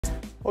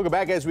Welcome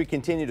back. As we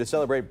continue to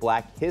celebrate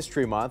Black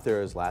History Month,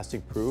 there is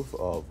lasting proof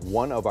of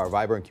one of our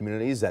vibrant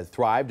communities that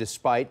thrived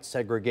despite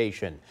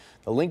segregation.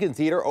 The Lincoln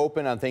Theater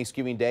opened on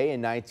Thanksgiving Day in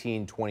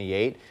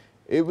 1928.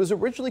 It was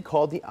originally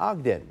called the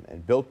Ogden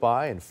and built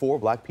by and for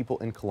Black people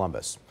in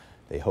Columbus.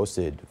 They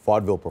hosted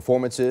vaudeville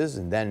performances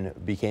and then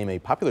became a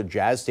popular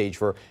jazz stage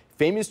for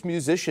famous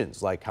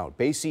musicians like Count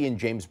Basie and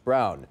James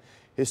Brown.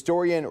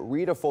 Historian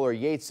Rita Fuller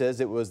Yates says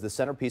it was the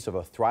centerpiece of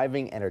a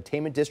thriving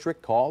entertainment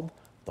district called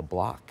the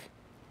Block.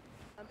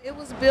 It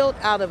was built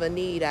out of a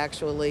need,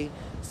 actually.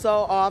 So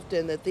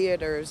often the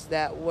theaters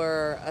that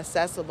were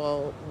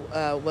accessible,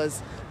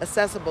 was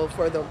accessible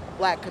for the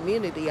Black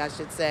community, I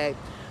should say,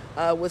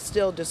 was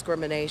still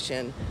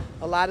discrimination.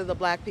 A lot of the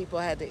Black people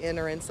had to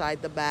enter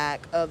inside the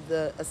back of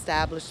the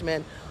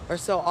establishment or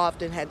so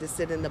often had to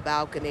sit in the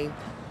balcony.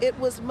 It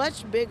was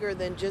much bigger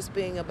than just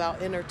being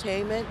about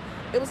entertainment.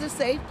 It was a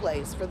safe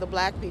place for the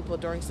Black people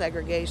during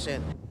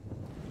segregation.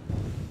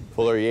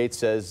 Fuller Yates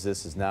says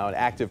this is now an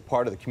active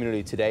part of the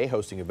community today,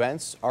 hosting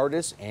events,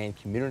 artists, and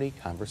community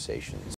conversations.